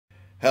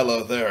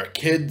Hello there,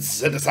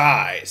 kids. It is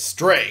I,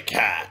 Stray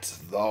Cat,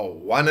 the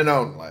one and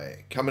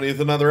only, coming with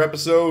another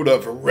episode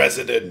of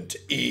Resident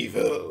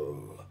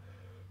Evil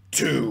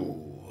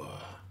 2.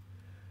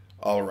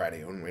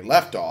 Alrighty, when we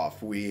left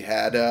off, we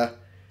had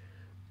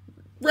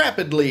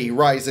rapidly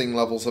rising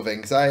levels of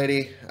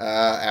anxiety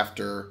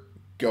after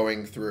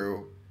going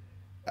through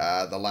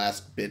the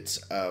last bits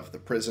of the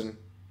prison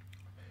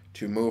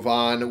to move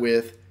on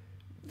with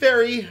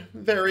very,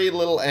 very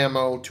little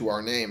ammo to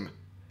our name.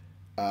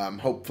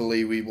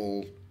 Hopefully we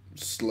will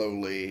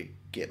slowly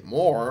get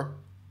more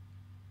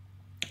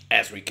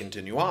as we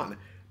continue on,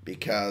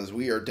 because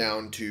we are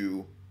down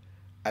to,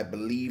 I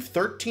believe,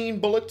 13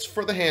 bullets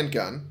for the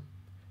handgun,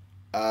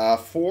 4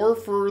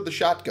 for the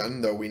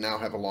shotgun, though we now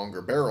have a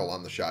longer barrel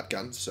on the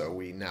shotgun, so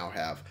we now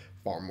have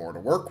far more to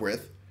work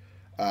with,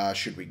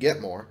 should we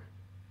get more.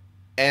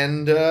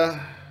 And,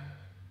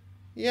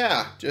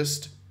 yeah,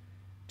 just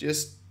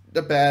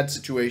a bad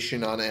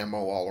situation on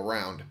ammo all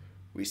around.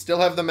 We still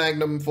have the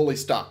Magnum fully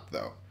stocked,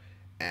 though,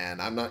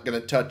 and I'm not going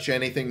to touch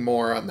anything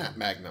more on that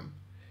Magnum,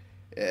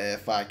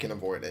 if I can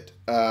avoid it.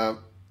 The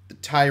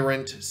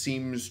Tyrant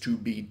seems to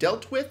be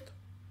dealt with,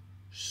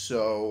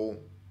 so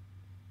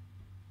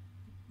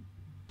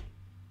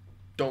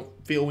don't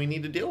feel we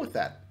need to deal with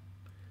that.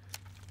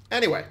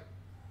 Anyway,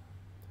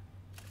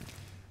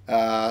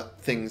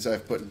 things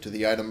I've put into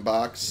the item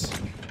box,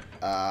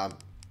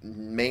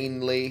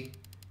 mainly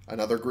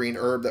another green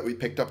herb that we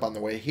picked up on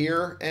the way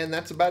here, and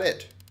that's about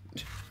it.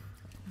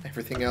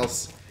 Everything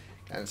else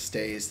kind of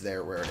stays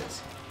there where it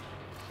is.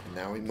 And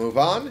now we move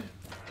on.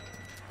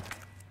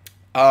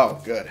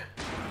 Oh, good.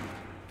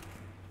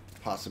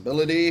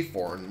 Possibility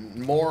for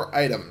more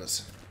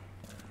items.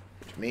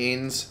 Which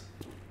means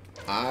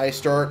I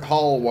start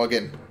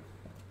hall-wugging.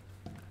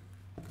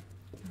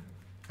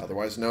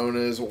 Otherwise known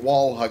as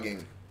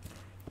wall-hugging.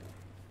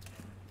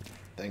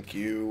 Thank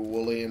you,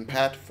 Wooly and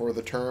Pat, for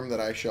the term that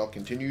I shall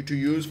continue to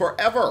use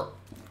forever.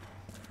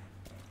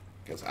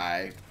 Because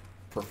I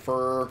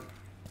prefer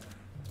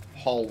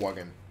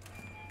hall-wugging.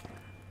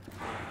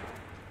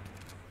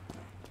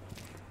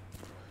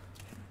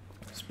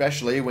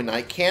 Especially when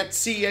I can't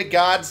see a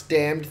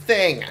goddamned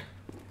thing.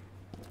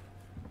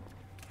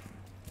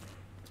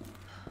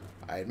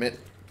 I admit,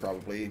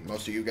 probably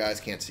most of you guys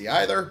can't see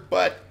either,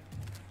 but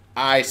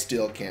I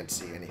still can't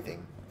see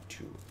anything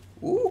too.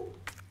 Ooh.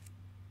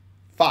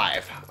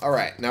 5.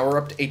 Alright, now we're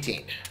up to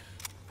 18.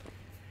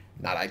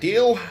 Not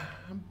ideal,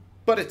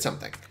 but it's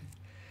something.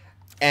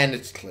 And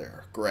it's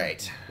clear.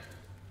 Great.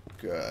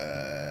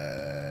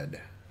 Good.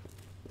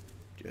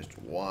 Just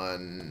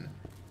one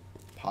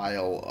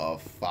pile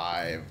of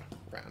 5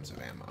 rounds of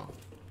ammo.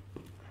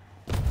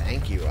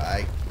 Thank you,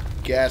 I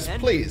guess.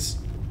 Please.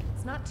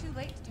 It's not too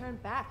late to turn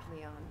back,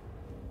 Leon.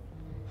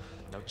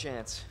 No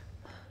chance.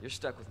 You're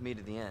stuck with me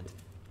to the end.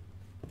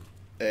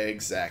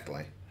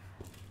 Exactly.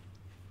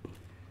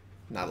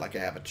 Not like I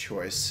have a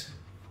choice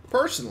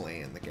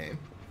personally in the game.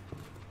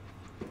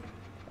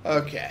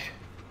 Okay.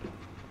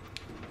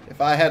 If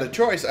I had a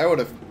choice, I would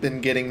have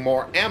been getting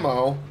more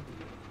ammo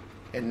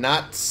and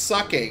not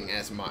sucking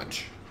as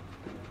much.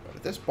 But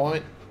at this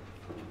point,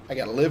 I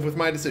gotta live with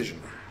my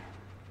decision.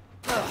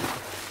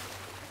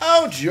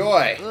 Oh,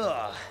 joy!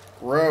 Ugh.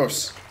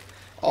 Gross.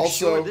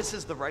 Also, You sure this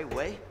is the right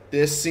way?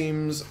 this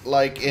seems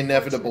like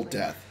inevitable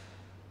death.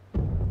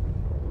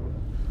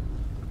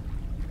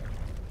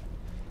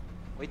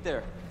 Wait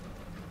there.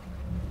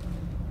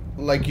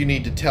 Like you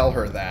need to tell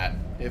her that.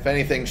 If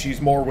anything,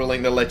 she's more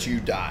willing to let you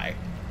die.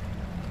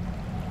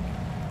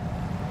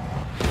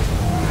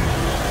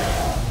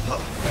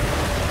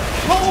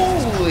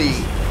 Holy!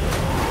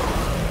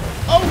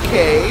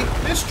 Okay,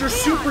 Mr.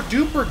 Super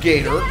Duper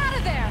Gator. Get out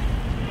of there!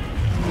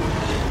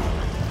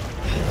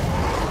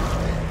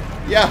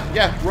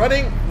 Yeah,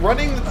 running,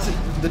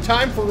 the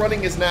time for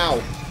running is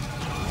now.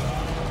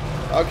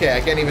 Okay,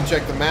 I can't even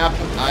check the map.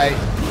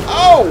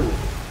 Oh!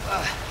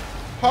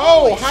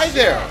 Oh, hi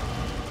there.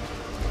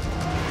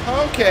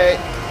 Okay.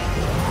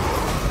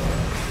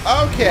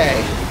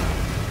 Okay.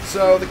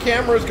 So the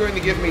camera is going to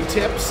give me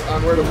tips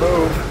on where to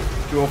move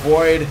to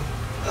avoid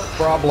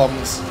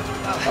problems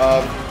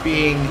of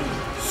being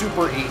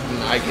super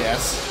eaten, I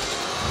guess.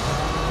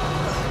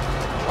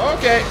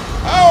 Okay.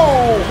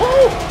 Oh!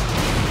 Woo!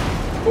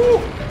 Woo!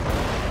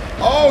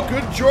 Oh,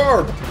 good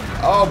job.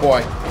 Oh,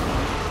 boy.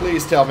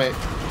 Please tell me.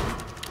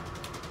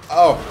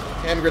 Oh,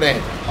 hand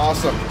grenade.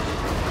 Awesome.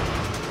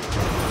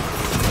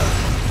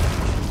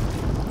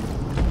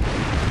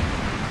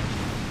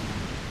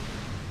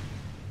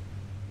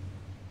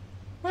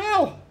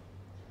 Well.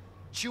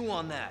 Chew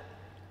on that,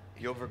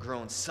 you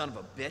overgrown son of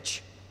a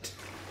bitch.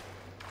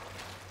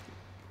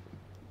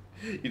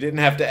 You didn't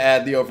have to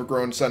add the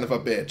overgrown son of a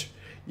bitch.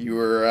 You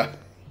were,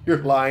 your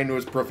line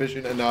was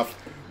proficient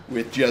enough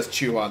with just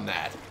chew on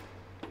that.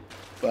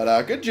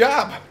 But, good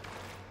job.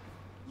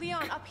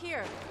 Leon, up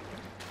here.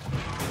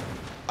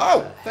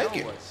 Oh, thank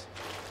you.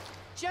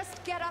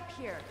 Just get up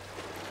here.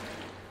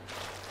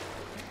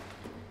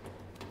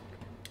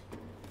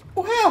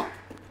 Well,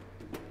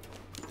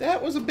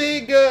 that was a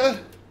big,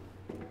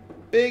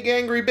 big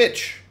angry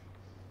bitch.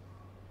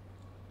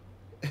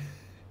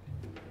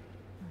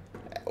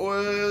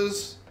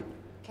 was...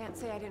 Can't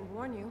say I didn't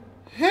warn you.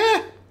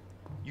 Heh.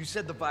 You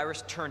said the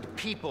virus turned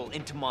people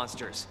into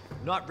monsters,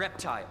 not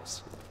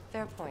reptiles.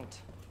 Fair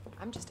point.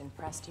 I'm just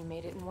impressed you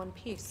made it in one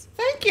piece.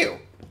 Thank you.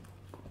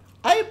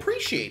 I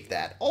appreciate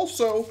that.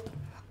 Also,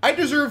 I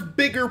deserve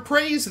bigger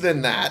praise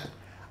than that.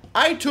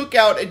 I took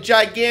out a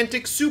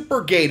gigantic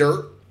super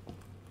gator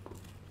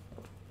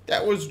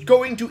that was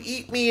going to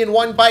eat me in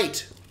one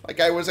bite. Like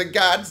I was a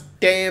god's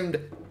damned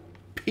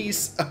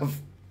piece of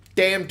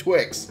damn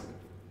Twix.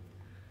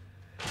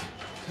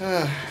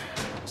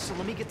 So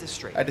let me get this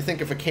straight. I had to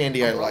think of a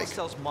candy I Umbrella like.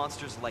 sells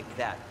monsters like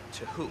that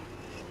to who?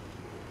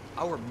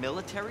 Our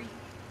military?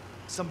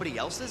 Somebody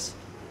else's?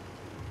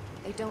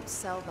 They don't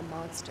sell the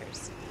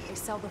monsters. They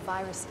sell the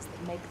viruses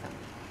that make them.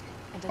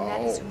 And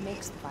Annette is who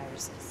makes the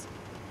viruses.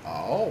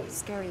 Oh. As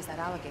scary as that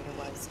alligator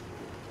was,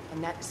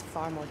 Annette is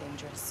far more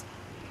dangerous.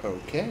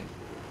 Okay.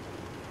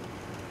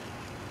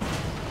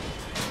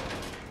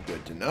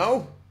 Good to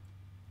know.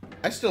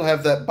 I still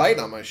have that bite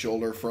on my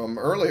shoulder from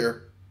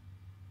earlier.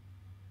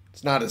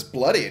 It's not as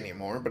bloody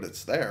anymore, but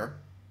it's there.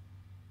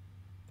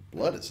 The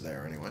blood is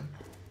there anyway.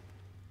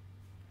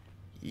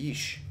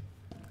 Yeesh.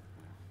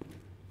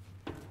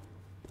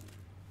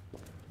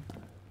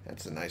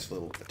 That's a nice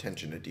little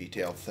attention to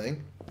detail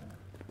thing.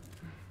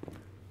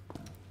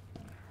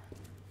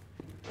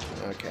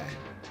 Okay.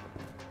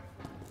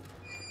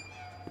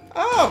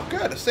 Oh,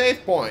 good. A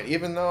save point,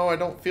 even though I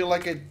don't feel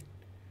like I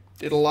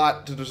did a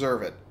lot to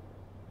deserve it.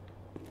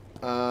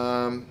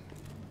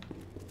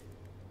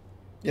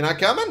 You're not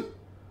coming?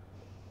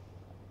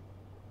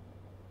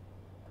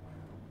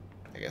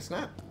 I guess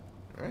not.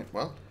 Alright,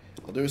 well,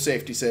 I'll do a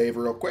safety save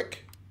real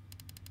quick.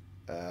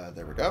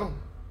 There we go.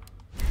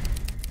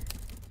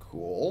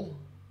 Cool.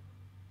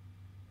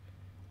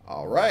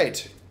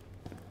 Alright.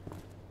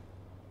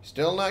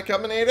 Still not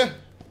coming, Ada?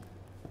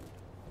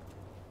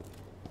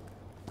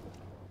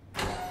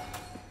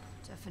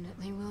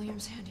 Definitely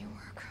William's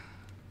handiwork.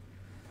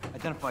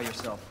 Identify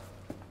yourself.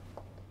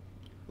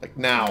 Like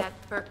now.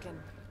 Annette Birkin.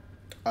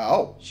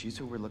 Oh. She's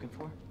who we're looking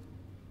for?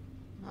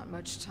 Not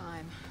much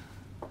time.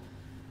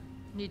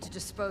 Need to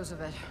dispose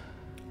of it.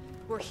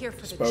 We're here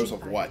for Dispose the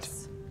of G what?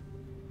 virus.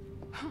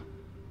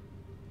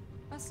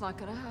 That's not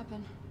gonna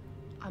happen.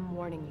 I'm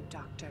warning you,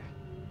 Doctor.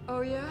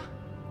 Oh yeah?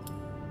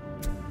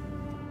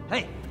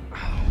 Hey!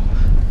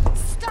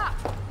 Stop!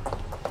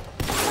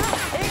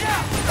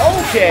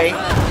 Okay.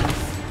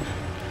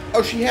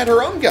 Oh, she had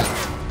her own gun.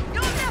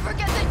 You'll never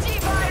get the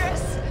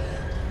G-virus!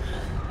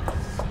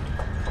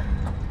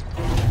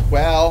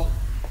 Well,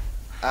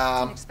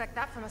 Didn't expect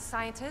that from a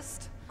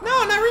scientist.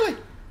 no, not really.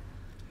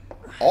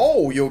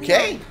 Oh, you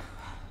okay?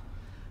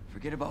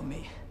 Forget about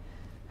me.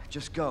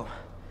 Just go.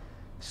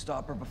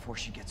 Stop her before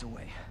she gets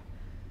away.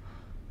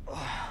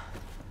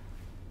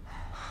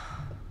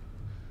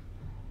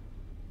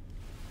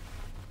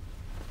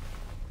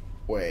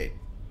 Wait.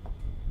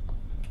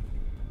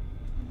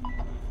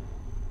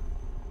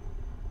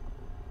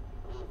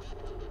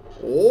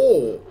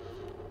 Oh.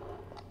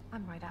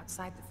 I'm right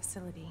outside the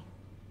facility,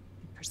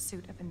 in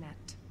pursuit of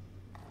Annette.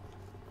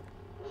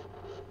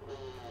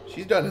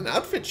 She's done an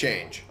outfit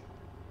change.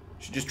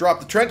 She just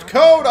dropped the trench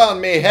coat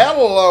on me.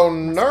 Hello,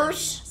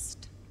 nurse.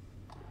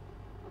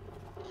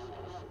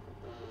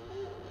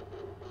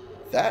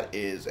 That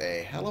is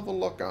a hell of a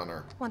look on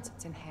her. Once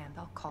it's in hand,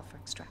 I'll call for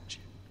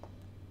extraction.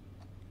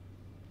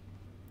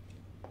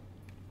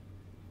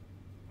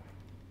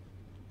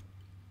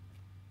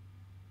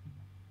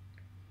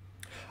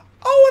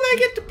 Oh, and I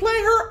get to play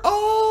her.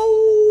 Oh,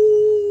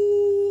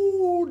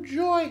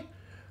 joy.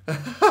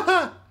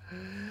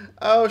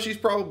 Oh, she's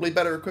probably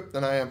better equipped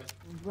than I am.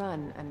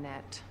 Run,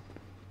 Annette.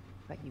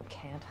 But you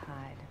can't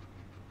hide.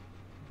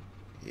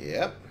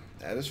 Yep,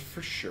 that is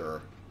for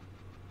sure.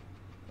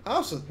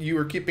 Oh, so you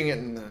were keeping it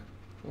in the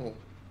little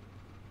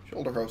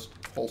shoulder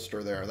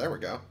holster there. There we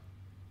go.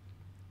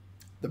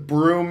 The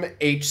Broom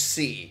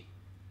HC,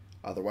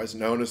 otherwise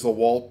known as the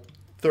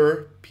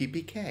Walther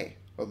PPK,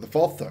 or the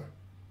Walther.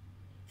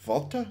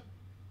 Volta?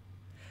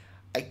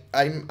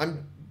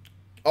 I'm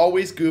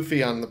always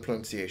goofy on the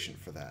pronunciation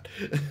for that.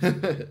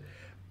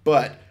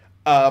 But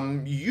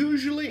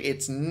usually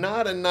it's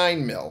not a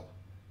 9mm.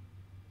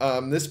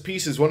 This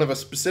piece is one of a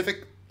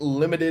specific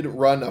limited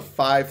run of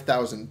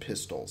 5,000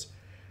 pistols.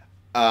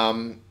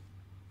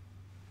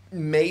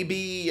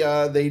 Maybe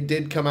they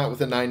did come out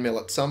with a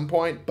 9mm at some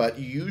point, but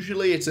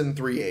usually it's in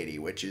 380,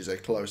 which is a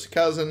close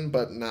cousin,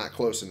 but not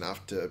close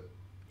enough to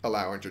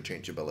allow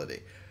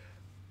interchangeability.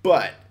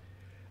 But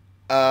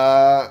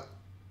that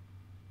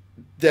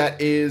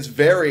is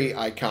very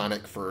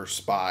iconic for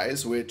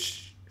spies,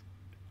 which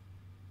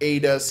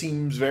Ada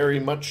seems very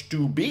much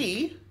to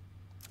be.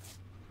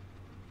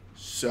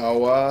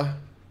 So,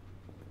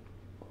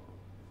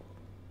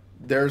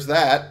 there's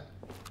that.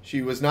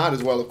 She was not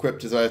as well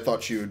equipped as I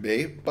thought she would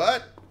be,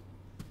 but,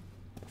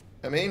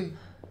 I mean,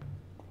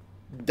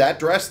 that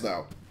dress,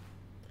 though.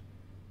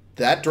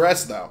 That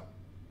dress, though.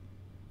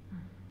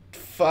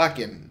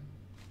 Fucking.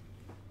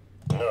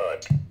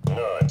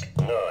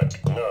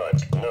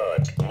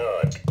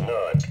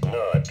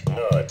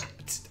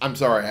 I'm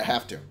sorry, I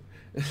have to.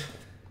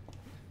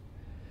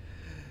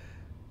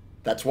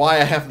 That's why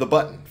I have the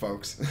button,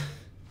 folks.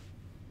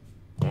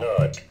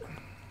 Not.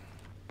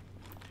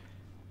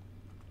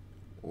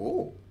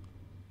 Ooh.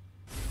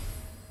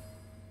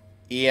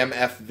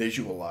 EMF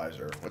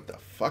visualizer. What the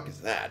fuck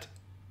is that?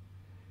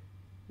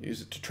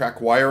 Use it to track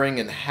wiring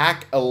and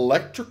hack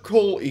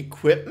electrical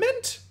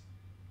equipment?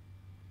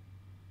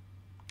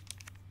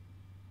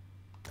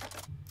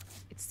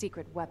 It's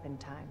secret weapon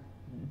time.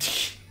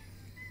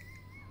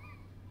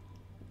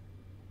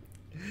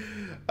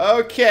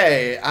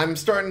 Okay, I'm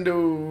starting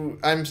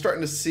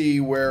to see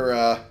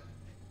where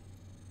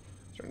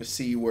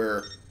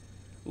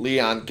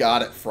Leon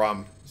got it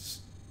from,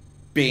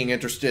 being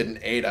interested in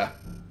Ada.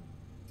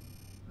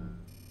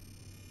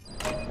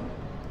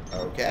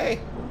 Okay.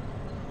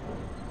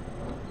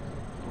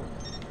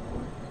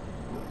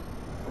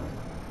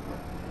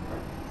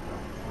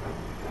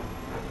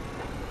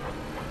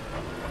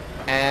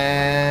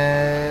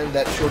 And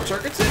that short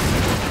circuits it.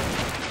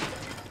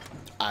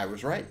 I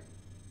was right.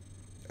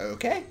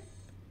 Okay.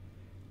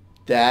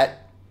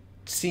 That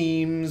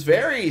seems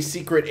very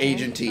secret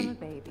agenty.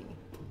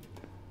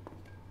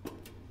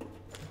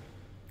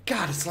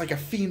 God, it's like a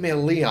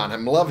female Leon.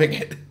 I'm loving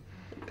it.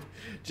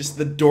 Just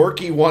the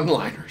dorky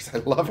one-liners. I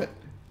love it.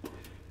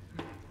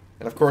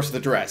 And of course the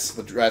dress.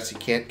 The dress, you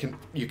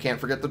can't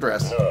forget the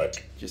dress.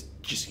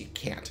 Just you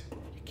can't.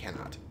 You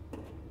cannot.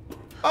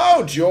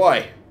 Oh,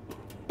 joy.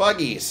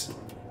 Buggies.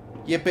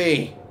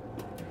 Yippee.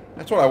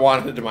 That's what I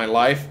wanted in my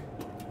life.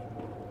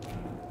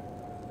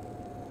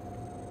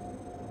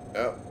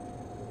 Oh.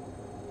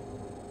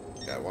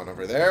 Got one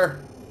over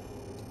there.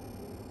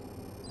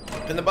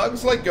 Can the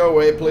bugs, like, go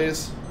away,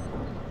 please?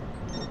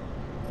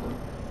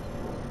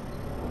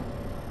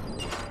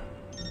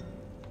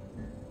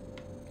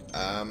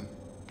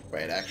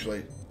 Wait,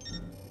 actually.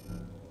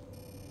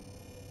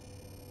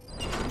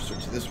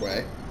 Switch this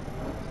way.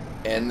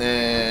 And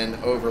then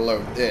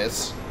overload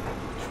this.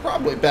 Should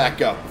probably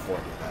back up before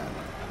I do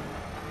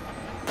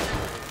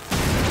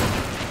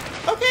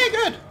that. Okay,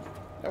 good.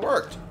 That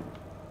worked.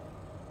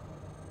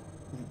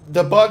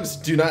 The bugs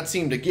do not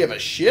seem to give a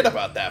shit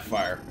about that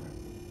fire.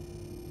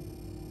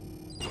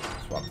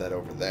 Swap that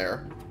over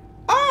there.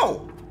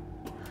 Oh!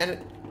 And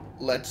it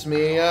lets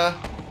me,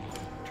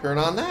 turn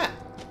on that.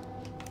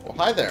 Well,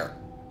 hi there.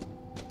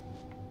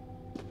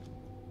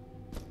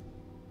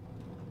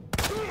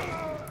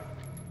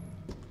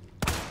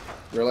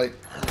 Really?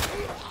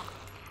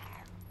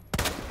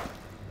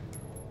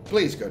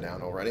 Please go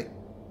down already.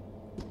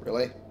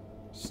 Really?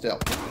 Still.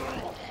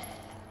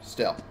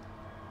 Still.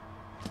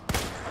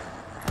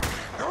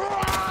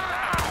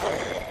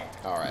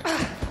 Alright.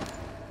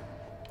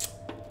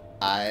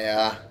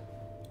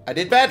 I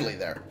did badly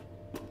there.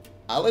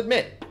 I'll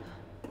admit.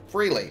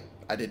 Freely.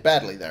 I did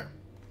badly there.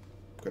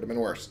 Could have been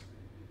worse.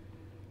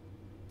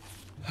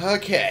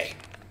 Okay.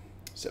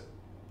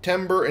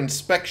 September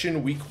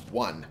inspection week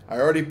 1. I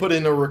already put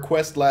in a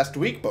request last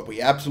week, but we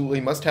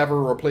absolutely must have a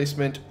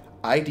replacement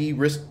ID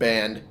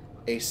wristband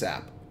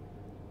ASAP.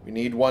 We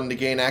need one to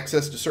gain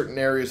access to certain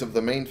areas of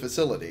the main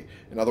facility.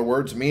 In other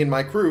words, me and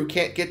my crew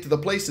can't get to the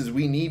places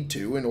we need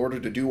to in order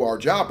to do our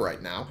job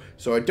right now,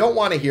 so I don't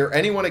want to hear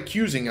anyone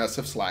accusing us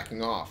of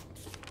slacking off.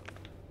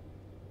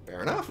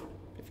 Fair enough.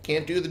 If you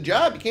can't do the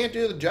job, you can't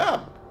do the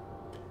job.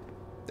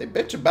 They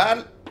bitch about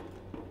it.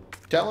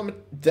 Tell them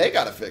they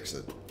gotta fix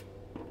it.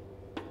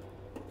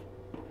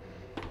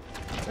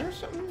 There's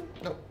something?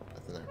 Nope,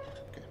 nothing there.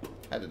 Okay,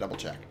 had to double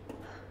check.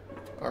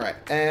 Alright,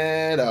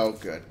 and oh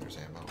good, there's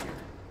ammo here.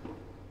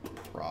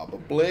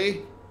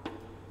 Probably.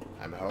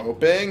 I'm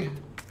hoping.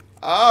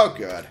 Oh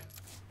good.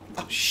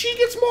 Oh, she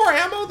gets more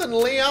ammo than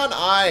Leon?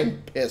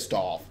 I'm pissed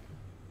off.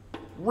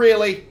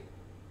 Really?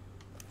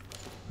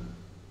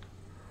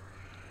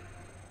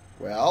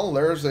 Well,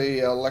 there's a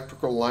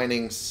electrical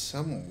lining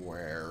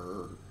somewhere.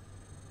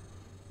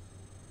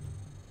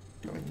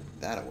 Going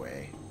that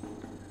way.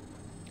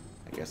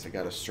 I guess I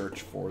gotta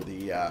search for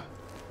the,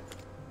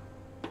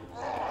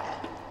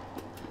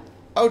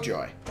 Oh,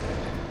 joy.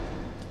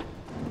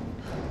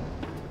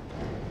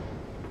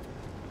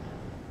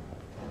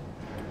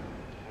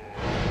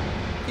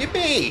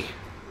 Yippee!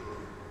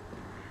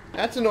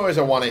 That's a noise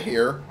I want to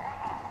hear.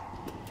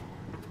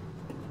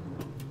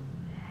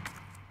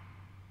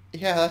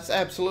 Yeah, that's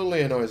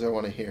absolutely a noise I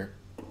want to hear.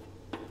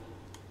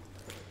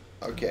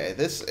 Okay,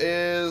 this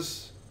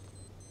is...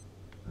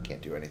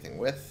 Can't do anything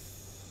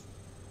with.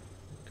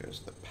 Because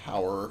the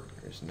power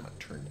is not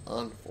turned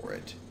on for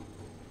it.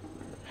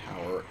 The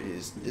power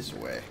is this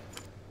way.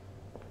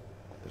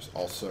 There's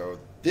also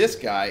this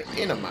guy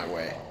in my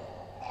way.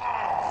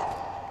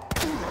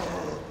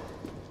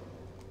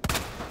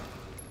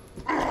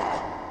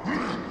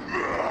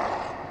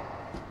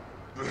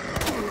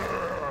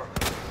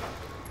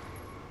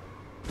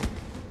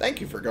 Thank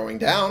you for going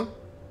down.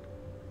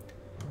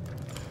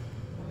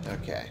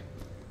 Okay.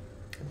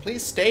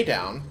 Please stay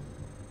down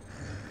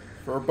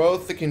for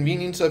both the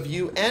convenience of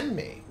you and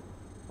me.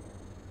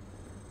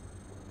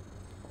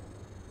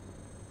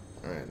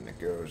 Alright, and it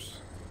goes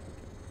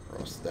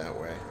across that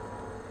way.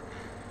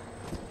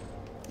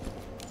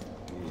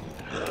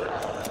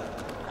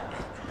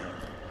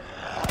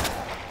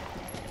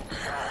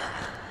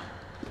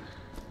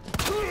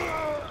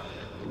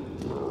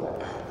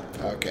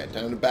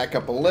 Time to back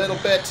up a little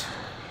bit.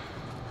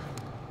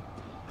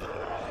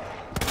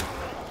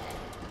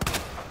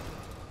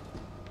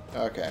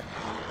 Okay.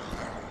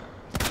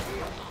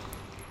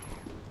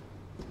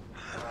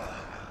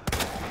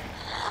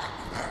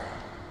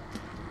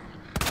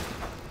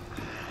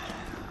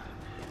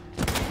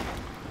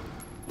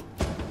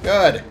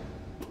 Good.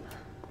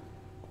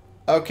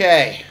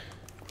 Okay.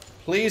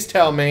 Please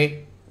tell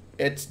me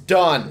it's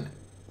done.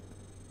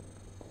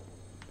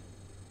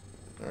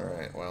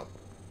 Alright, well.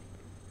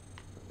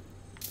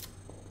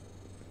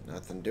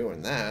 Nothing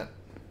doing that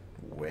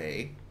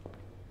way.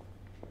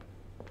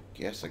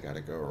 Guess I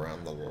gotta go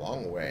around the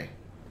long way.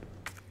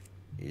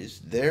 Is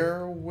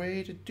there a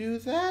way to do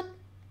that?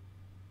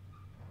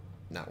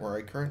 Not where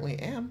I currently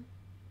am.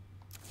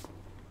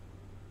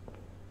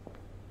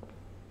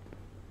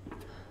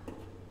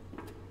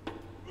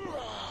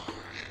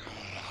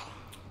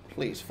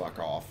 Please fuck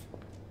off.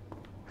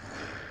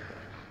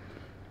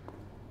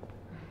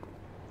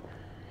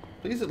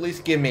 Please at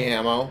least give me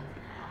ammo.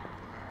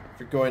 If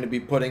you're going to be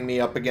putting me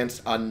up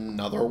against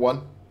another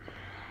one.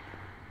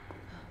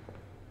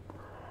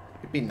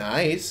 It'd be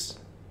nice.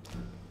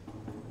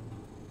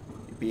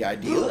 It'd be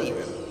ideal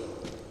even.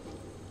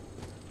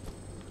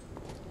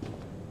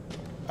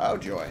 Oh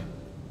joy.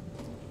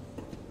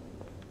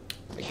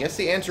 I guess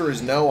the answer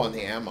is no on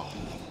the ammo.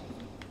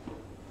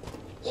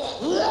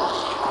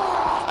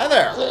 Hi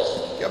there.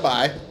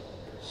 Goodbye.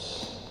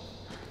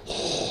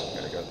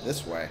 Gotta go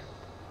this way.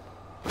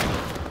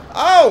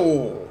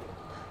 Oh!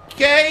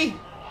 Okay.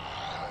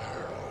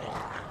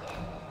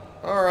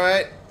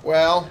 Alright.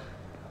 Well.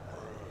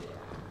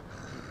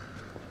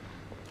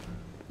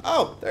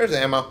 Oh, there's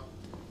ammo.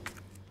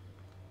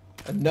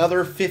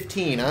 Another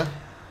 15, huh?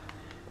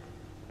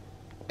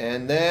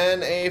 And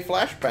then a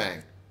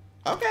flashbang.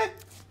 Okay.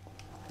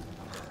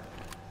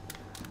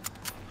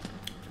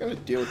 I'm gonna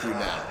deal with you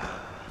now.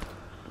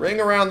 Ring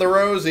around the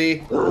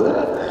rosy.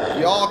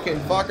 Y'all can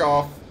fuck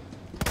off.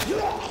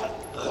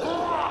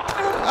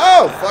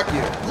 Oh, fuck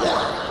you.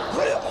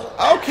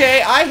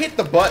 Okay, I hit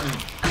the button.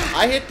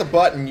 I hit the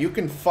button. You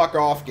can fuck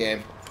off,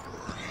 game.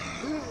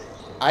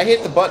 I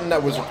hit the button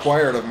that was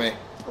required of me.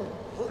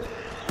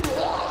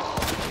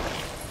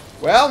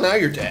 Well, now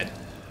you're dead.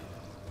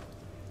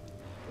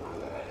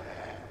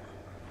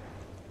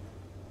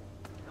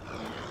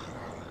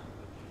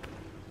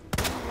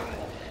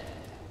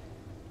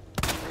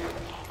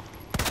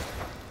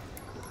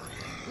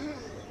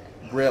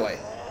 Really?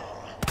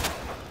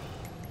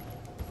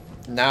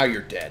 Now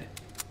you're dead.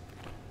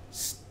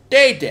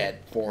 Stay dead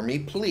for me,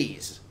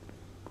 please.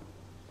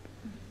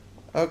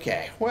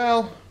 Okay,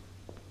 well,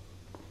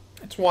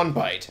 it's one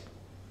bite.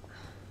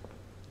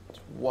 It's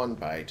one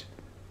bite.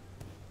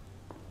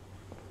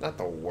 Not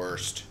the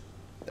worst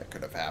that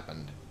could have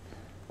happened,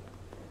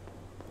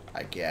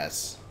 I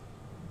guess.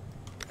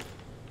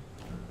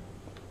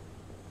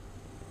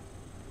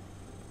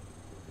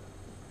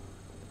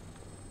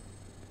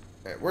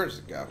 Okay, where does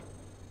it go?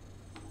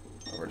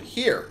 Over to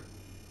here.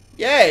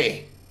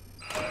 Yay!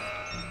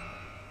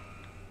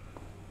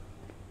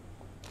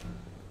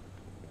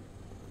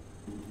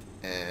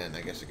 And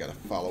I guess I gotta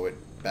follow it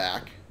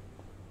back.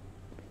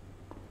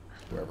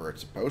 Wherever it's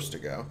supposed to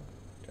go.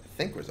 Which I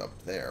think was up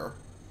there.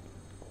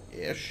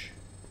 Ish.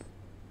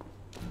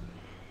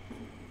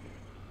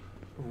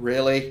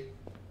 Really?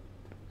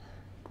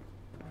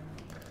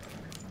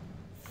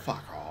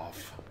 Fuck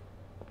off.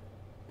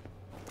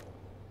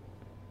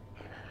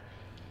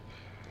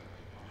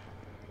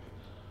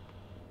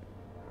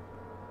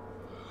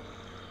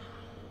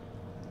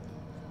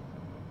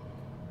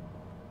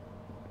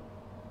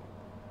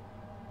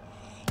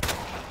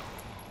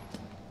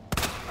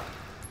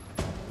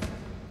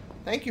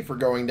 Thank you for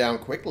going down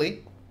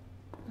quickly.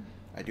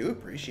 I do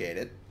appreciate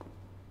it.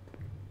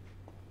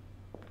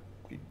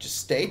 If you just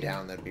stay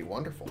down, that'd be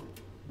wonderful.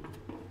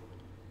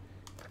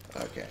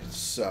 Okay,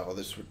 so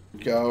this would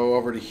go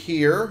over to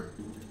here,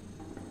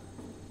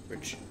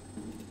 which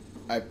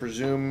I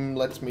presume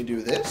lets me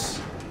do this.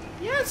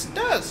 Yes, it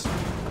does.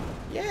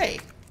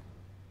 Yay.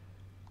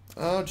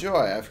 Oh,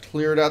 joy, I've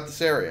cleared out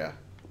this area.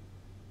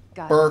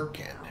 Got it.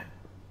 Birkin.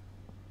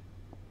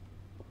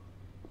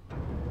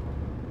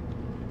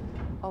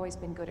 Always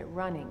been good at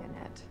running,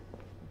 Annette.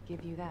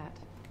 Give you that.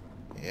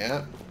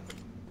 Yeah.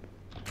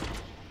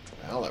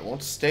 Well, it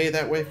won't stay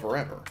that way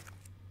forever.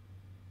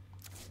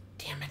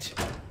 Damn it.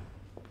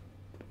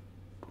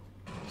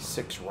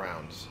 6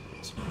 rounds.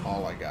 That's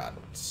all I got.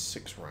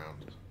 6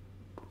 rounds.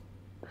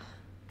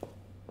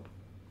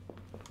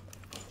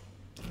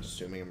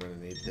 Assuming I'm going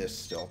to need this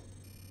still.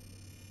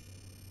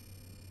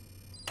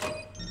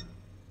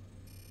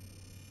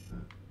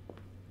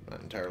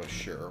 Not entirely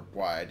sure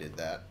why I did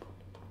that.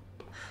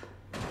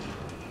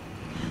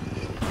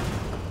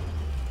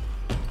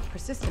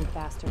 Persistent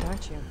bastard,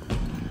 aren't you?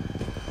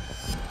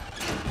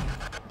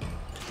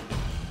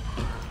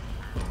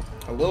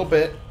 A little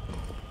bit.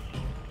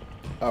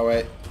 Oh,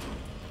 wait.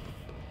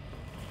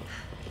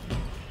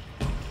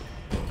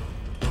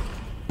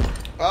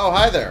 Oh,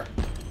 hi there.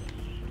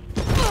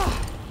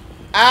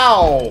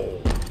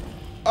 Ow!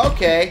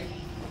 Okay.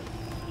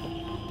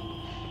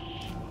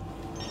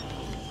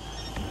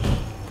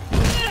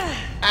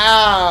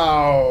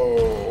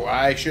 Ow!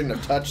 I shouldn't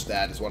have touched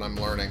that, is what I'm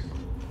learning.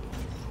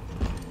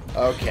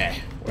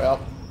 Okay, well.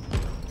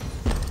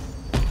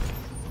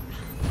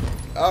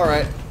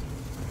 Alright.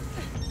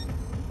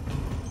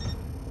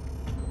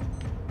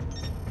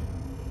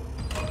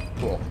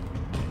 Cool.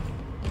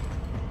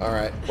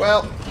 Alright,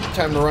 well,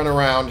 time to run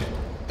around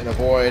and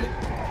avoid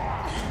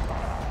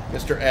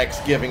Mr. X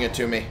giving it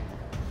to me.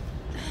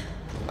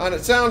 And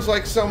it sounds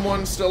like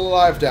someone's still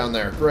alive down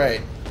there.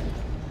 Great.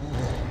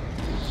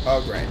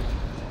 Oh, great.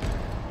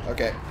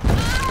 Okay.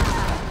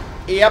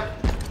 Yep.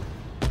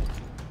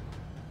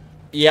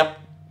 Yep.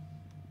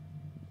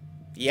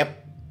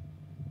 Yep.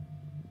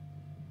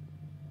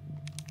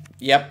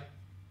 Yep.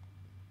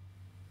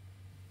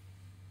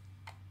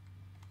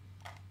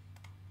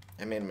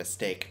 I made a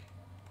mistake.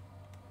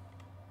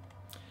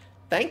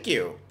 Thank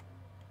you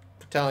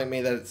for telling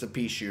me that it's a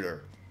pea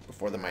shooter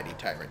before the mighty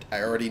tyrant.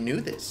 I already knew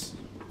this.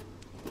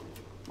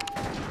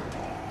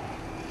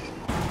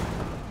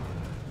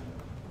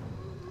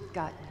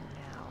 Got you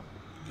now.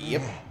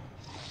 Yep.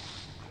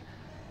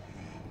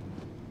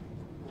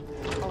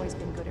 Always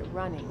been good at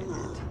running,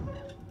 Annette.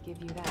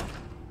 Give you that.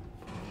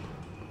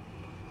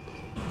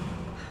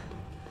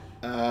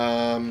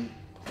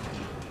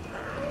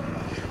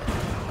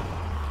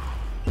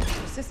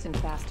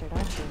 Persistent bastard,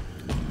 aren't you?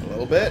 A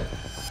little bit.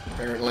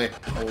 Apparently,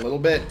 a little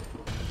bit.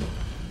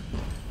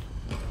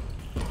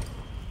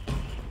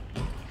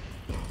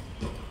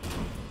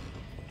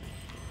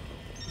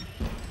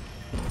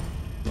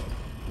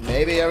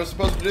 Maybe I was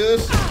supposed to do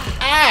this?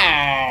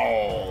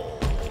 Ow!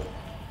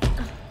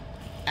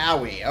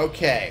 Owie.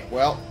 Okay,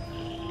 well.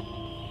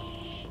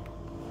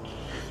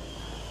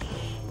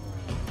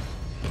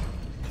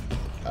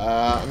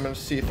 I'm gonna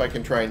see if I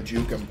can try and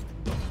juke him.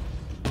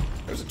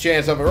 There's a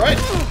chance of it, right?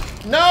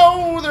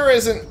 No, there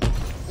isn't.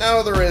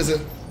 No, there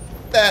isn't.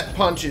 That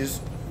punch is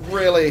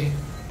really,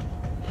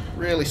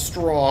 really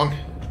strong.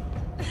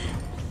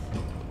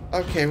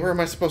 Okay, where am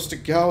I supposed to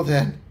go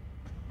then?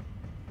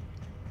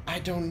 I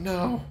don't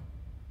know.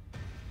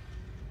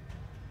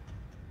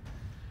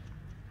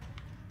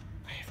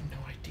 I have no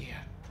idea.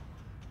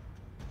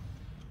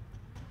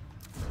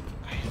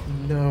 I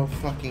have no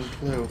fucking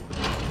clue.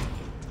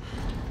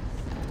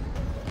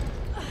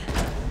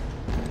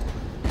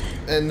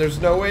 And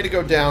there's no way to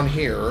go down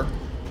here.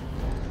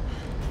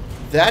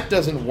 That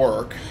doesn't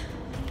work.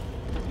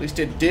 At least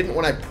it didn't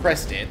when I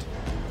pressed it.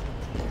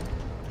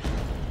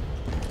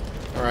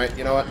 Alright,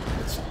 you know what?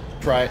 Let's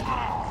try it.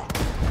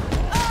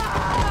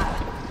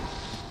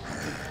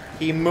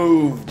 He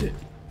moved.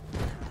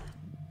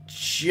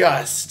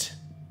 Just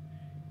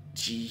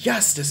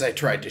as I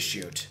tried to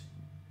shoot.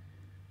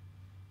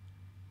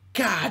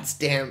 God's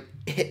damn,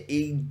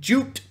 he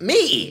juked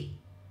me.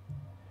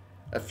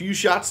 A few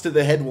shots to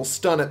the head will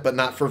stun it, but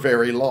not for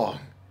very long.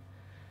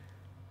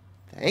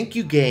 Thank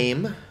you,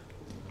 game.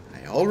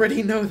 I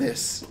already know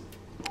this.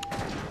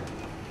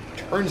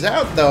 Turns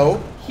out,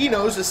 though, he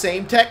knows the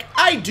same tech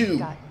I do.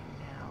 Got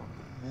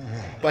you now.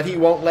 But he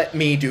won't let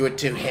me do it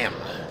to him.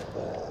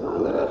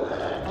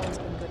 Always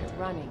been good at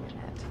running,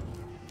 Annette.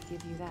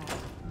 Give you that.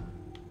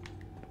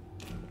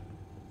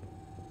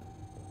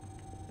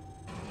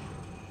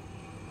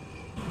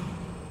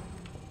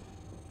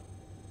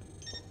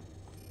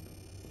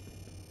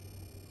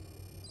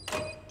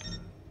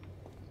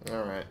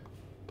 Alright.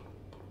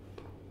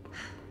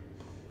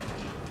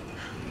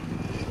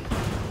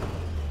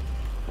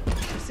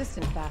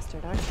 Persistent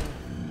bastard, aren't you?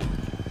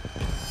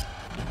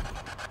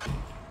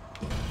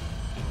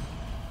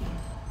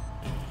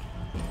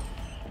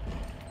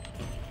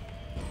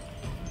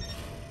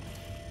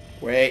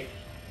 Wait.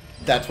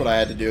 That's what I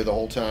had to do the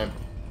whole time.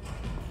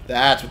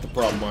 That's what the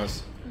problem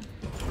was.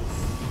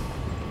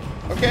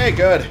 Okay,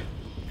 good.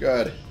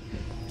 Good.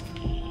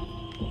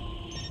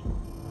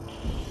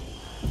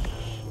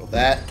 Will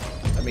that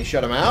let me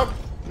shut him out?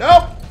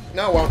 Nope.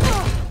 No, it won't.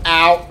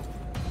 Ow.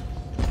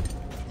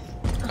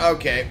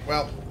 Okay,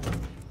 well.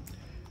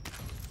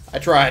 I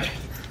tried.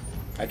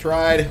 I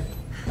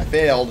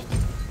failed.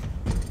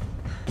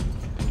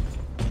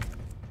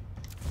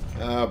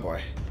 Oh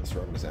boy. This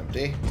room is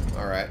empty.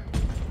 Alright.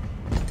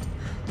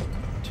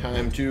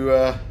 Time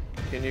to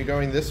continue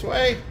going this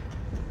way?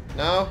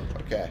 No?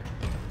 Okay.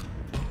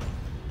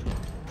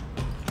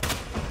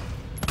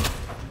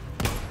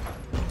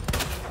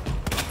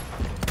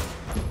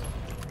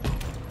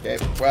 Okay,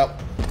 well.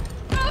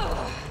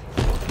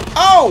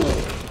 Oh!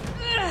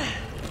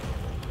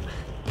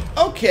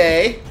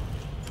 Okay.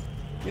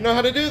 You know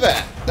how to do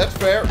that. That's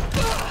fair.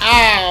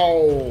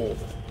 Ow!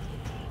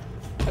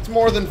 That's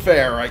more than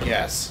fair, I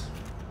guess.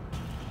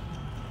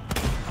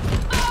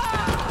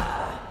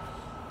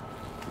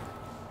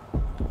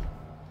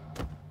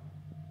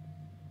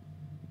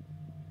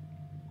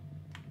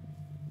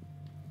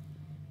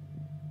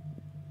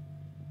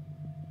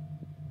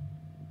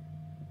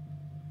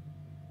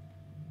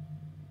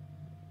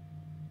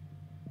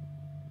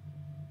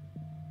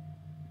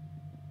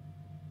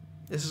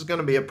 This is going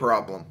to be a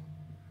problem.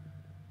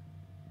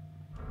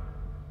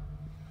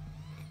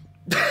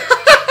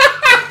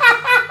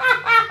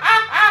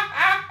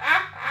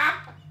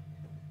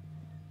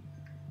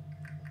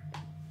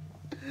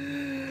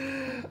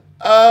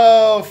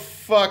 Oh,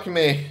 fuck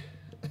me.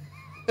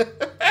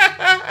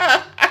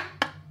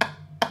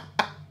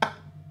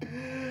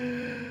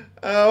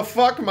 Oh,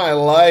 fuck my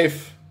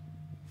life.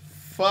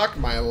 Fuck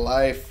my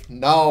life.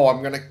 No,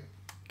 I'm gonna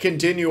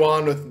continue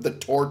on with the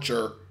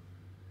torture.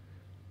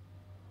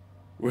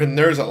 When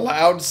there's a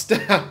loud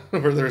sound,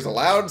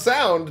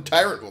 a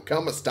tyrant will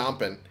come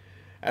a-stomping.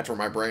 That's where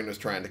my brain was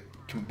trying to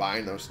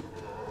combine those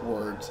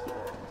words.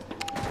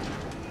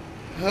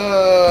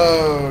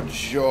 Oh,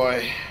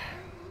 joy.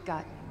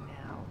 Got you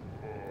now.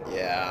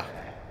 Yeah.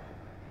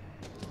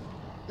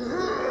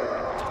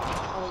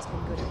 Always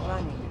been good at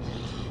running.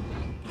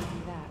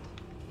 That.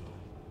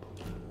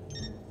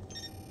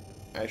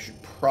 I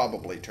should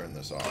probably turn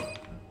this off.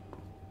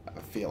 I have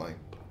a feeling.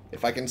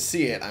 If I can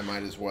see it, I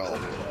might as well.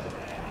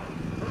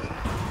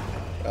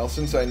 Well,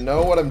 since I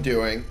know what I'm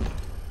doing,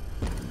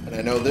 and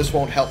I know this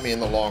won't help me in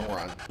the long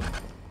run.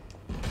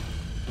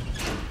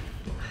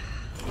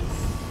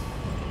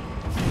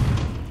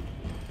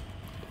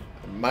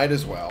 I might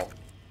as well.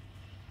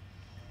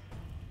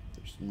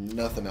 There's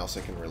nothing else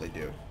I can really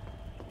do.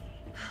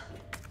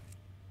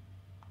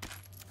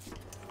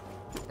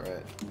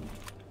 Alright.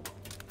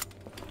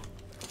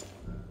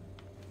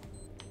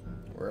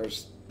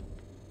 Where's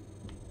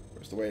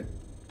the way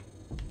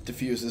to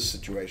defuse this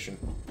situation?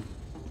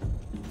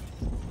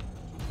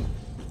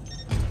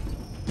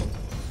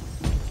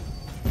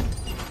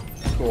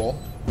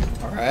 Cool.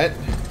 Alright.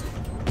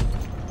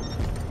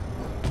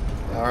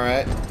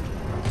 Alright.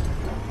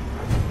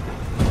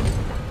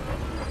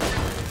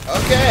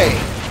 Okay.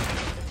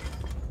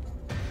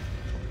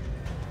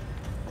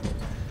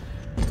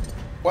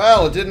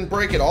 Well, it didn't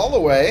break it all the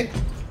way.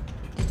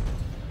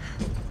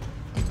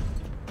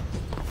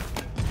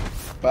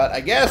 But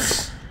I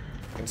guess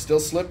I can still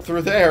slip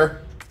through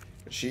there.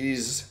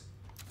 She's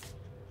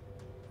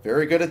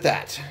very good at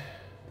that.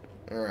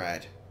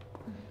 Alright.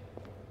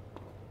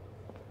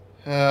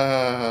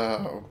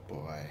 Oh,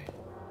 boy.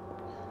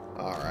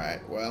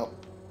 Alright, well.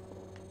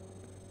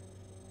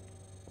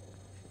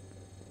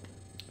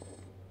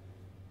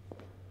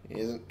 He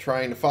isn't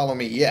trying to follow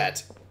me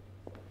yet.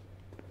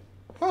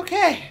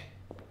 Okay.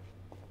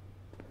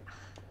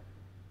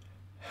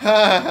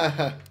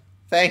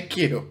 Thank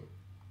you.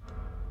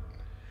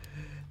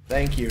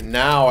 Thank you.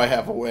 Now I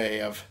have a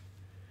way of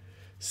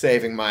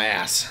saving my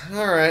ass.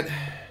 Alright.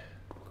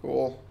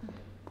 Cool.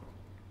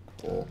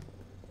 Cool.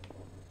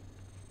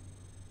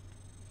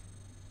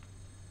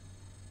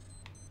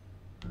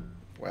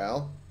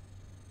 Well,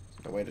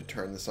 there's no way to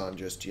turn this on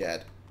just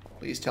yet.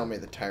 Please tell me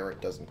the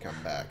tyrant doesn't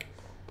come back.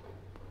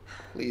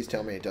 Please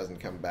tell me it doesn't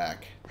come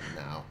back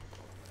now.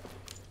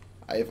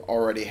 I have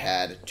already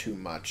had too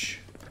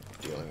much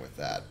dealing with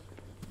that.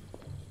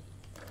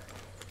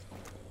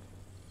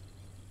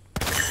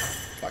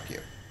 Fuck you.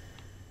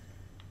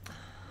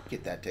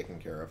 Get that taken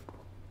care of.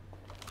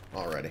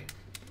 Already.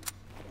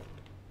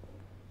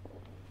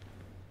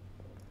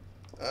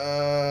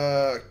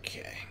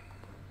 Okay.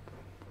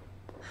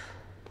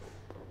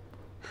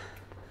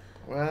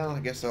 Well, I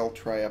guess I'll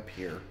try up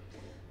here.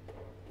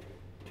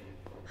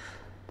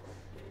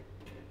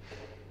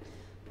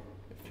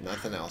 If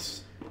nothing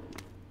else.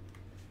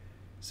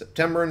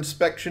 September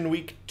Inspection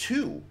Week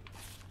 2.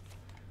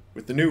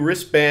 With the new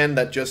wristband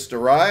that just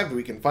arrived,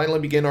 we can finally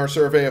begin our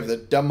survey of the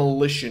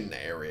demolition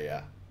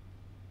area.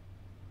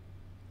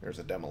 There's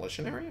a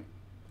demolition area?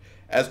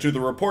 As to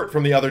the report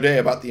from the other day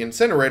about the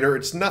incinerator,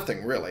 it's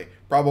nothing, really.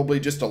 Probably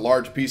just a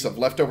large piece of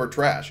leftover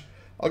trash.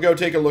 I'll go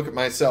take a look at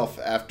myself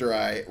after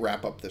I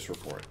wrap up this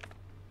report.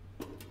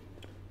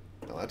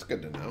 Well, that's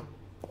good to know.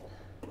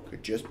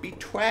 Could just be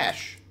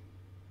trash.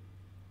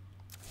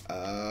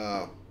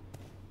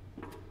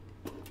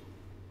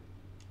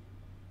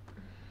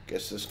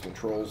 Guess this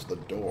controls the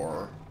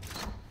door.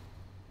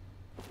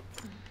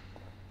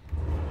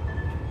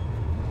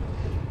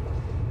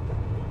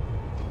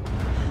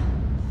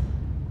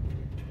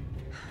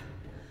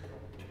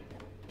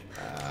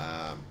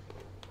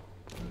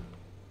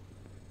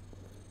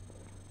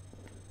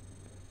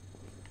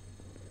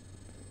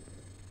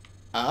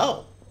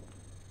 Oh.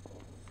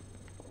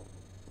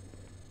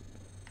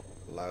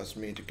 Allows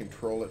me to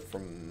control it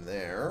from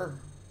there.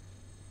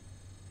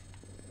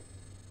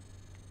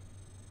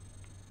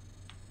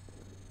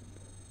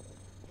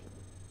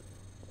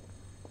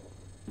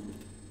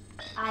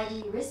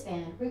 ID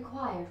wristband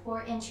required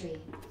for entry.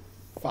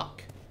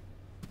 Fuck.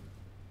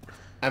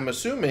 I'm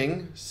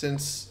assuming,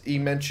 since he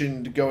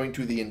mentioned going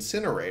to the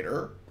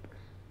incinerator,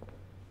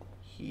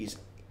 he's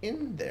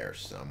in there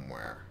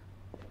somewhere.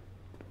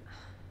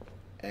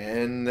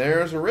 And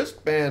there's a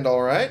wristband,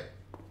 alright.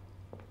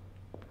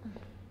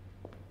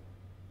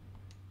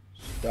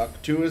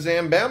 Stuck to his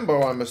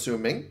Zambambo, I'm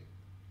assuming.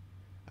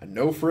 A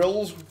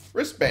no-frills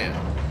wristband.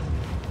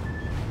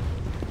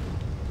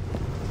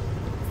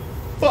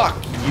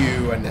 Fuck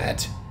you,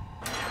 Annette.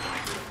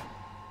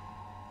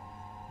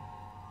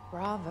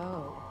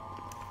 Bravo.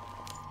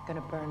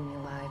 Gonna burn me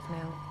alive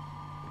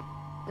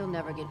now. You'll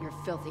never get your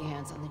filthy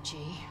hands on the G.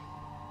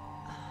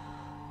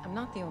 I'm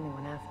not the only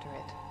one after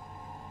it.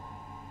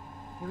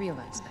 You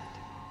realize that?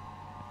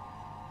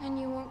 And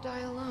you won't die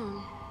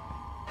alone.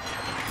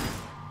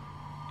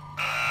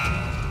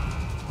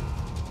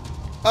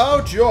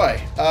 Oh,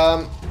 joy.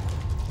 I'm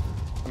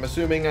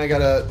assuming I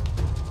gotta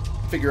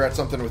figure out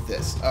something with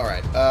this.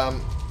 Alright,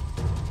 can't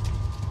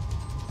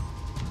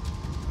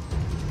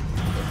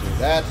do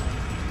that.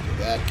 Do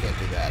that, can't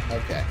do that.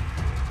 Okay.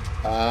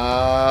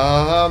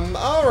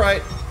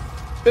 Alright.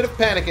 Bit of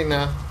panicking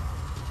now.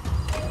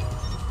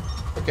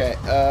 Okay,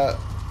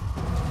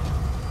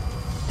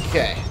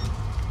 okay.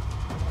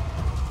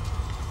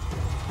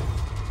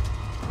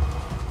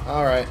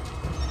 Alright.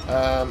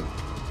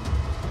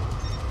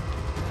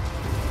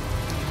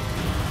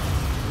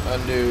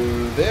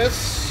 Undo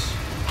this.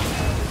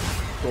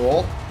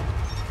 Cool.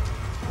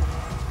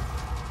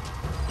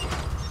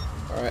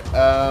 Alright,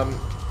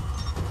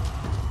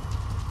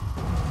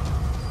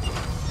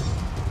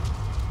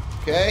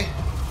 okay,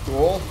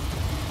 cool.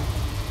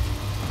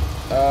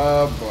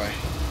 Oh boy.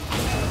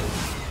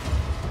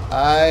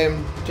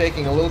 I'm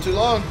taking a little too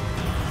long.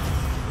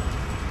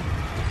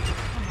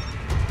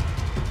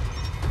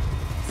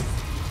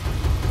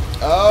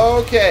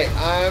 Okay,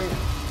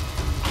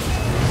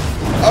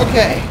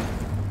 okay.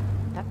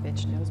 That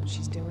bitch knows what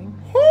she's doing.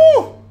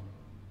 Whew!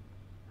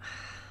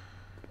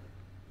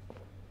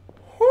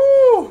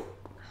 Whew!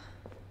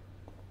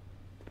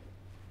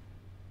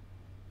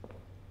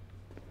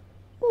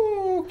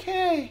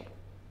 Okay.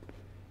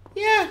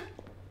 Yeah.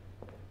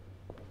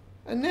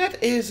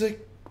 Annette is a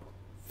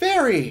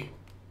very,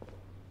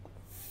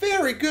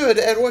 very good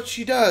at what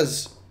she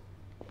does.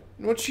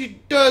 And what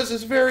she does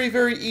is very,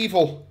 very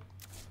evil.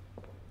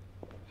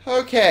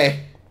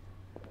 Okay.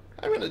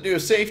 I'm gonna do a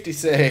safety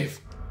save.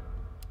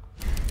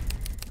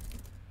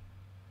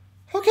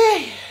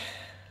 Okay.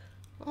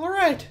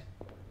 Alright.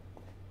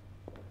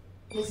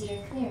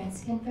 Visitor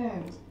clearance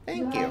confirmed.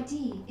 Thank Your you.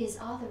 ID is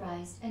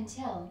authorized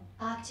until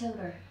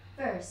October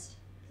 1st.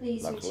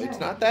 Please Luckily, return it's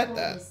not before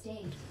that. this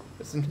date.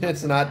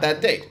 It's not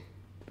that date.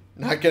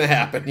 Not gonna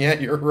happen. Yeah,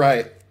 you're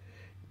right.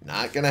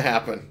 Not gonna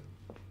happen.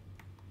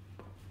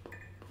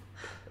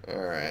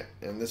 Alright,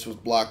 and this was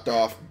blocked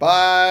off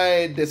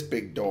by this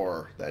big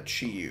door that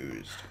she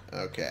used.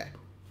 Okay.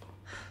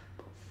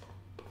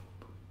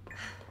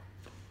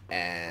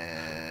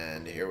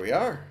 And here we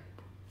are.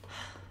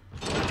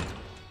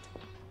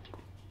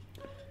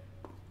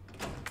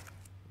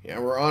 Yeah,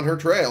 we're on her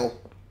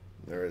trail.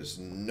 There is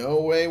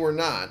no way we're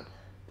not.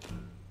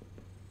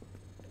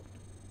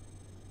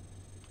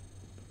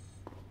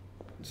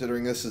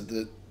 Considering this is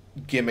the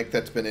gimmick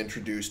that's been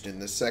introduced in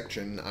this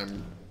section,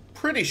 I'm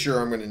pretty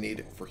sure I'm going to need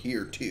it for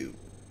here, too.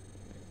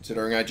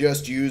 Considering I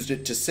just used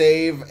it to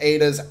save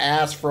Ada's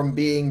ass from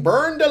being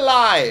burned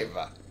alive.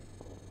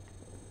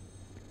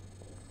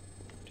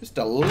 Just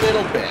a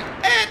little bit.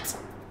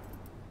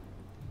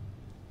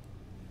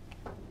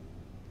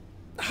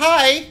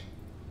 Hi.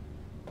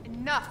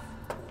 Enough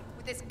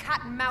with this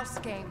cat and mouse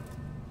game.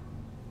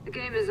 The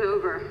game is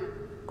over.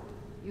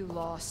 You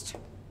lost.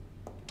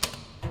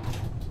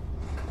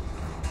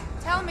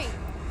 Tell me,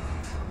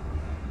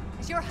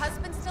 is your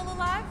husband still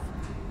alive?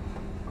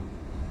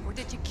 Or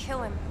did you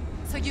kill him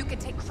so you could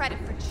take credit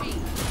for G?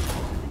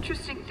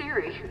 Interesting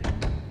theory.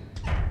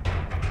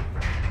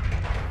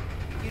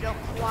 You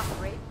don't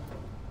cooperate?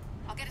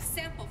 I'll get a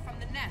sample from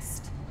the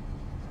nest.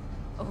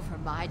 Over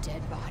my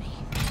dead body.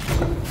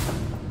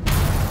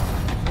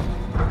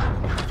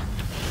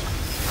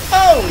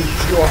 Holy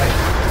joy.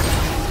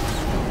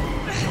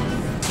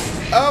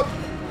 Oh,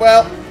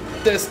 well,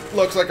 this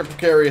looks like a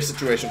precarious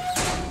situation.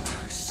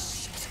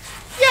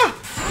 Yeah,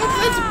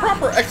 that's a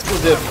proper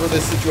expletive for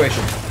this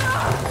situation.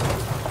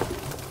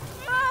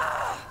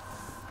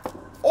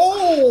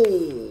 Oh!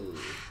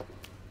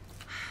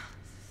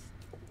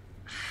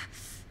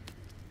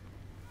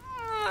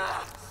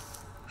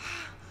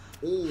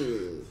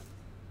 Ooh.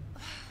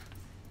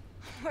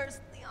 Where's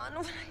Leon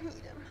when I need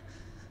him?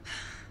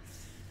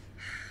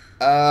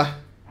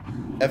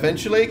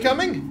 Eventually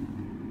coming?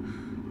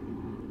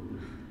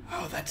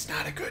 Oh, that's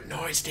not a good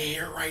noise to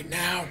hear right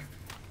now.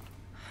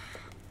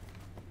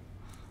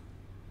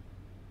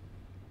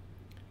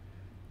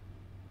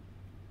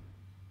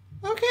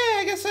 Okay,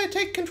 I guess I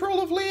take control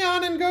of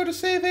Leon and go to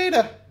save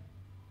Ada.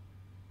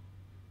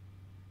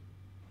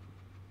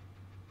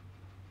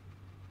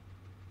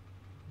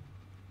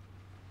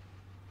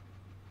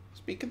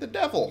 Speak of the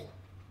devil,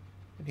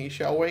 and he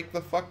shall wake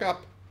the fuck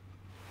up.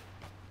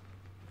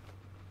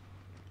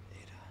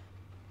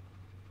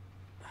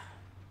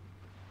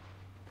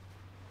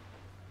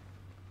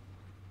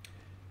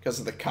 Because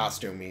of the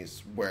costume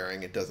he's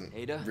wearing, it doesn't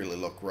Ada? really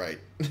look right.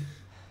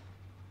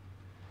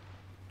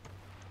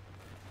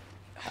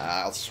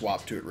 I'll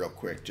swap to it real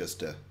quick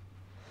just to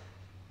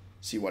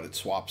see what it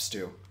swaps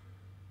to.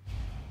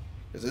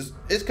 Because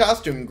his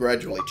costume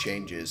gradually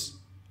changes.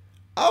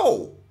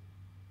 Oh!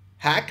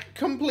 Hack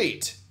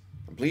complete.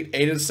 Complete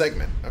Ada's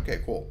segment.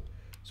 Okay, cool.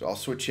 So I'll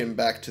switch him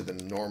back to the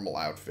normal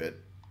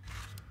outfit.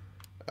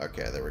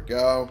 Okay, there we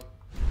go.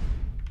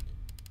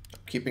 I'm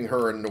keeping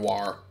her in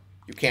noir.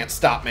 You can't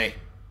stop me.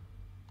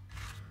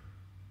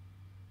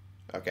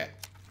 Okay.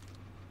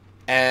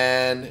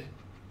 And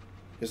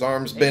His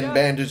arm's been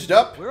bandaged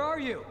up. Where are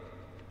you?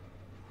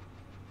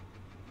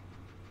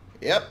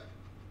 Yep,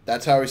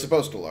 that's how he's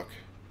supposed to look.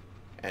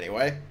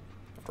 Anyway,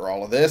 after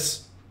all of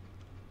this.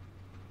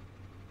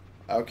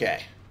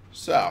 Okay,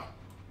 so.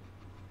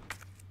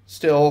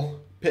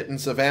 Still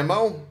pittance of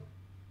ammo.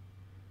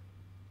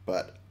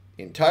 But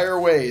the entire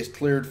way is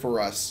cleared for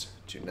us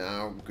to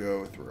now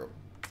go through.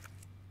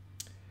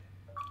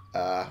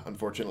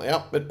 Unfortunately,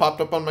 oh, it popped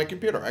up on my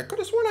computer. I could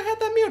have sworn I had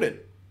that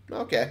muted.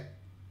 Okay.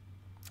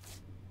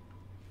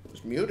 It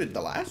was muted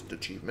the last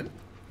achievement.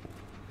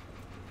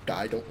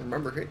 I don't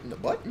remember hitting the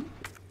button.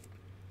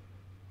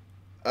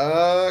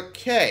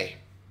 Okay.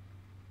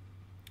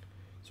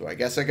 So I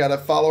guess I gotta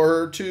follow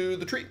her to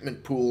the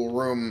treatment pool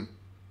room.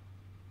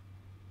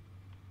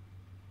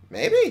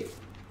 Maybe?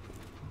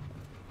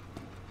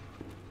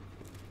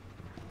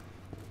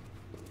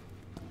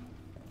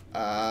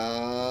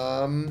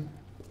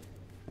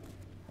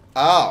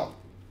 Oh.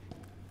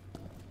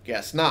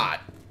 Guess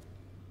not.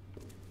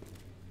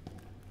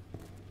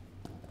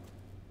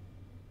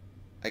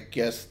 I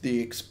guess the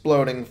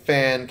exploding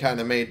fan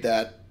kind of made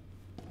that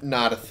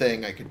not a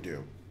thing I could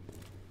do.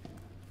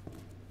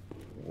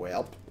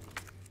 Well.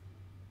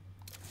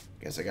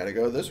 Guess I gotta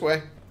go this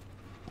way.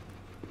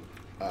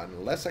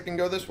 Unless I can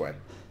go this way.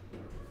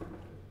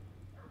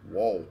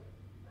 Whoa.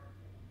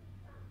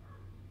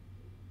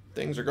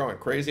 Things are going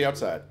crazy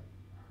outside.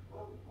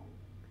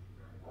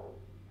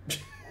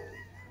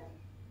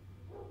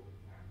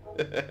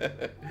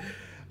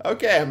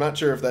 Okay, I'm not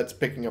sure if that's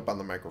picking up on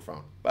the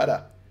microphone.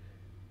 But,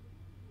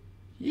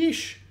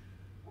 yeesh.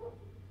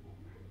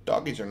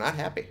 Doggies are not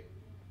happy.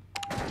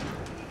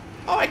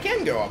 Oh, I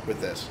can go up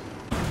with this.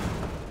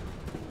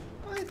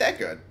 Well, ain't that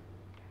good.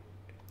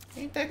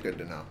 Ain't that good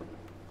to know.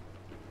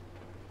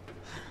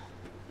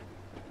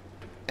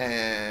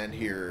 And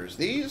here's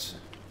these.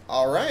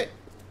 Alright.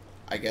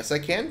 I guess I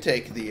can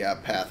take the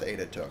path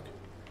Ada took.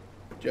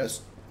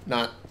 Just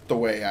not the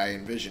way I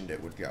envisioned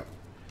it would go.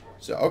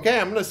 So, okay,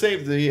 I'm going to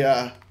save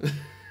the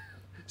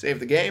save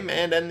the game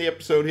and end the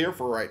episode here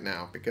for right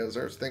now because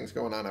there's things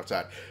going on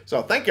outside.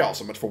 So, thank you all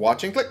so much for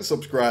watching. Click the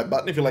subscribe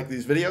button if you like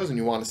these videos and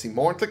you want to see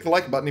more. And click the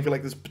like button if you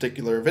like this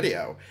particular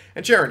video.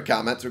 And share and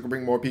comment so we can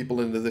bring more people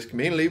into this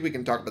community. We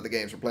can talk about the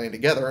games we're playing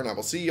together. And I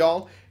will see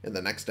y'all in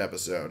the next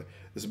episode.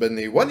 This has been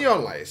the one and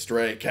only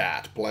Stray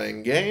Cat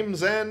playing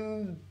games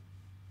and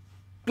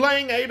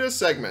playing Ada's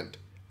segment.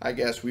 I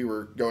guess we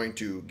were going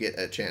to get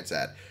a chance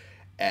at.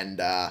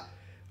 And,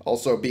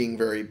 also being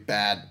very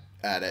bad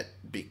at it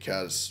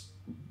because,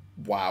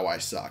 wow, I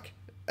suck.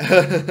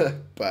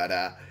 But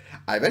I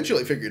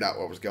eventually figured out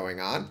what was going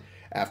on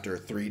after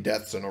 3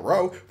 deaths in a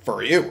row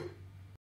for you.